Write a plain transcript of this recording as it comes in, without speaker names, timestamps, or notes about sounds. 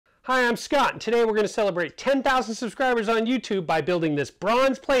Hi, I'm Scott, and today we're going to celebrate 10,000 subscribers on YouTube by building this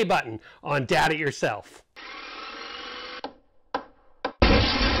bronze play button on Dad It Yourself.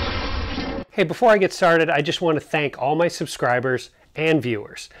 Hey, before I get started, I just want to thank all my subscribers and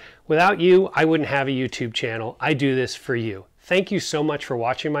viewers. Without you, I wouldn't have a YouTube channel. I do this for you. Thank you so much for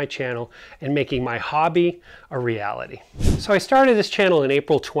watching my channel and making my hobby a reality. So I started this channel in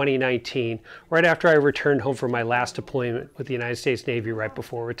April 2019, right after I returned home from my last deployment with the United States Navy right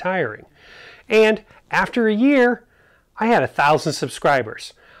before retiring. And after a year, I had 1,000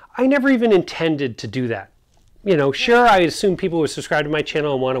 subscribers. I never even intended to do that. You know, sure, I assume people would subscribe to my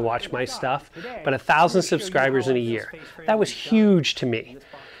channel and want to watch my stuff, but 1,000 subscribers in a year, that was huge to me.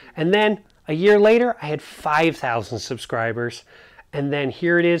 And then a year later, I had 5,000 subscribers. And then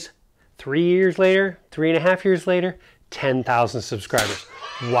here it is, 3 years later, 3.5 years later, 10,000 subscribers.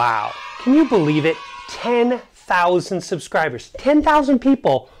 Wow. Can you believe it? 10,000 subscribers. 10,000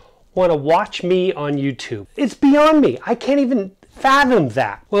 people want to watch me on YouTube. It's beyond me. I can't even fathom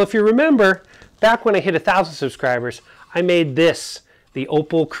that. Well, if you remember, back when I hit 1,000 subscribers, I made this, the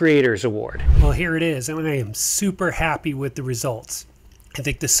Opal Creators Award. Well, here it is, and I am super happy with the results. I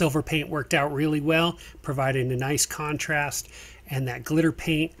think the silver paint worked out really well, providing a nice contrast, and that glitter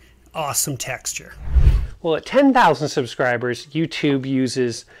paint, awesome texture. Well, at 10,000 subscribers, YouTube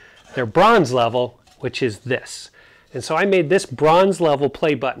uses their bronze level, which is this. And so I made this bronze level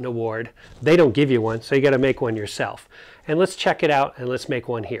play button award. They don't give you one, so you got to make one yourself. And let's check it out, and let's make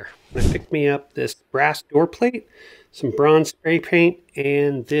one here. I picked me up this brass door plate, some bronze spray paint,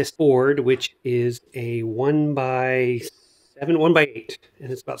 and this board, which is a 1x8,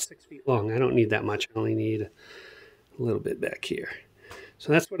 and it's about 6 feet long. I don't need that much. I only need a little bit back here.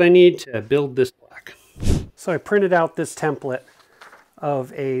 So that's what I need to build this plaque. So I printed out this template of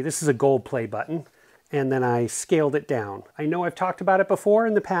this is a gold play button, and then I scaled it down. I know I've talked about it before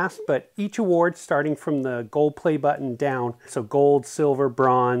in the past, but each award starting from the gold play button down, so gold, silver,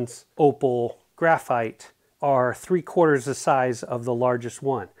 bronze, opal, graphite, are 3/4 the size of the largest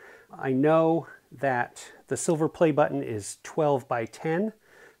one. I know that the silver play button is 12 by 10,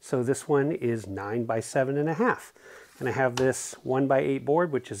 so this one is 9 by 7.5. And I have this 1x8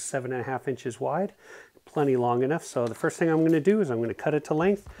 board, which is 7.5 inches wide, plenty long enough. So the first thing I'm going to do is I'm going to cut it to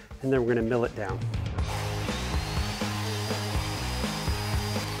length, and then we're going to mill it down.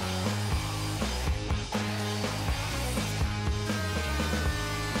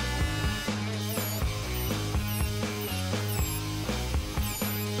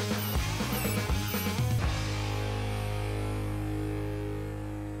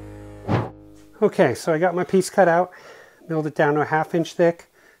 Okay, so I got my piece cut out, milled it down to a 1/2 inch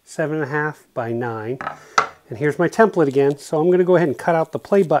thick, 7.5 by 9. And here's my template again. So I'm going to go ahead and cut out the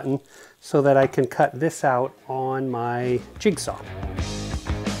play button so that I can cut this out on my jigsaw.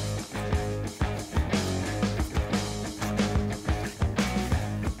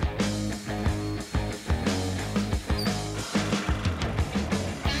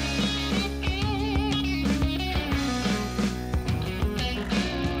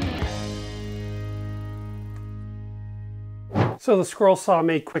 So the scroll saw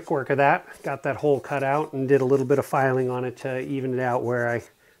made quick work of that. Got that hole cut out and did a little bit of filing on it to even it out where I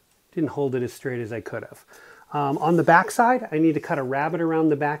didn't hold it as straight as I could have. On the back side, I need to cut a rabbet around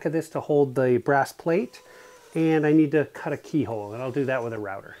the back of this to hold the brass plate, and I need to cut a keyhole, and I'll do that with a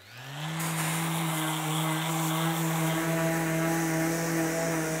router.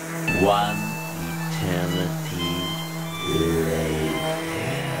 One eternity later.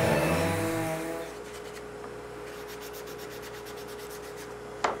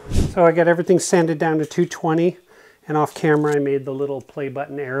 So I got everything sanded down to 220, and off camera I made the little play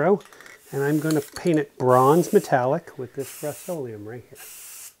button arrow, and I'm going to paint it bronze metallic with this Rust-Oleum right here.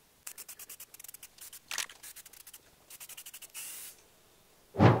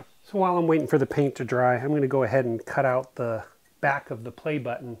 So while I'm waiting for the paint to dry, I'm going to go ahead and cut out the back of the play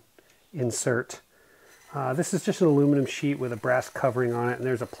button insert. This is just an aluminum sheet with a brass covering on it, and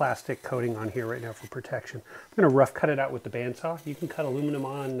there's a plastic coating on here right now for protection. I'm going to rough cut it out with the bandsaw. You can cut aluminum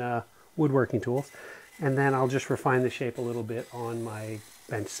on woodworking tools, and then I'll just refine the shape a little bit on my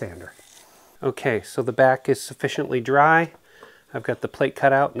bench sander. Okay, so the back is sufficiently dry. I've got the plate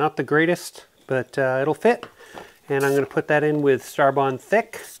cut out, not the greatest, but it'll fit. And I'm going to put that in with Starbond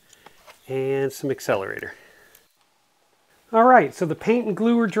Thick and some accelerator. All right, so the paint and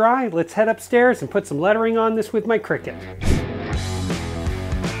glue are dry. Let's head upstairs and put some lettering on this with my Cricut.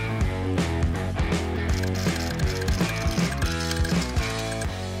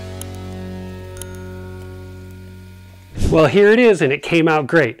 Well, here it is, and it came out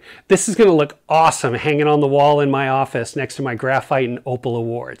great. This is going to look awesome hanging on the wall in my office next to my graphite and opal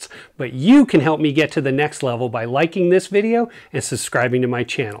awards. But you can help me get to the next level by liking this video and subscribing to my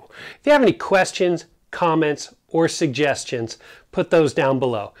channel. If you have any questions, comments, or suggestions, put those down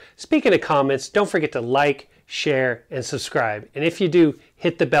below. Speaking of comments, don't forget to like, share, and subscribe. And if you do,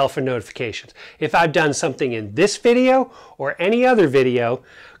 hit the bell for notifications. If I've done something in this video or any other video,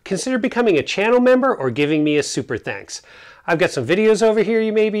 consider becoming a channel member or giving me a super thanks. I've got some videos over here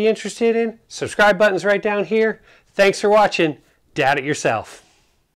you may be interested in. Subscribe button's right down here. Thanks for watching. Dad it yourself.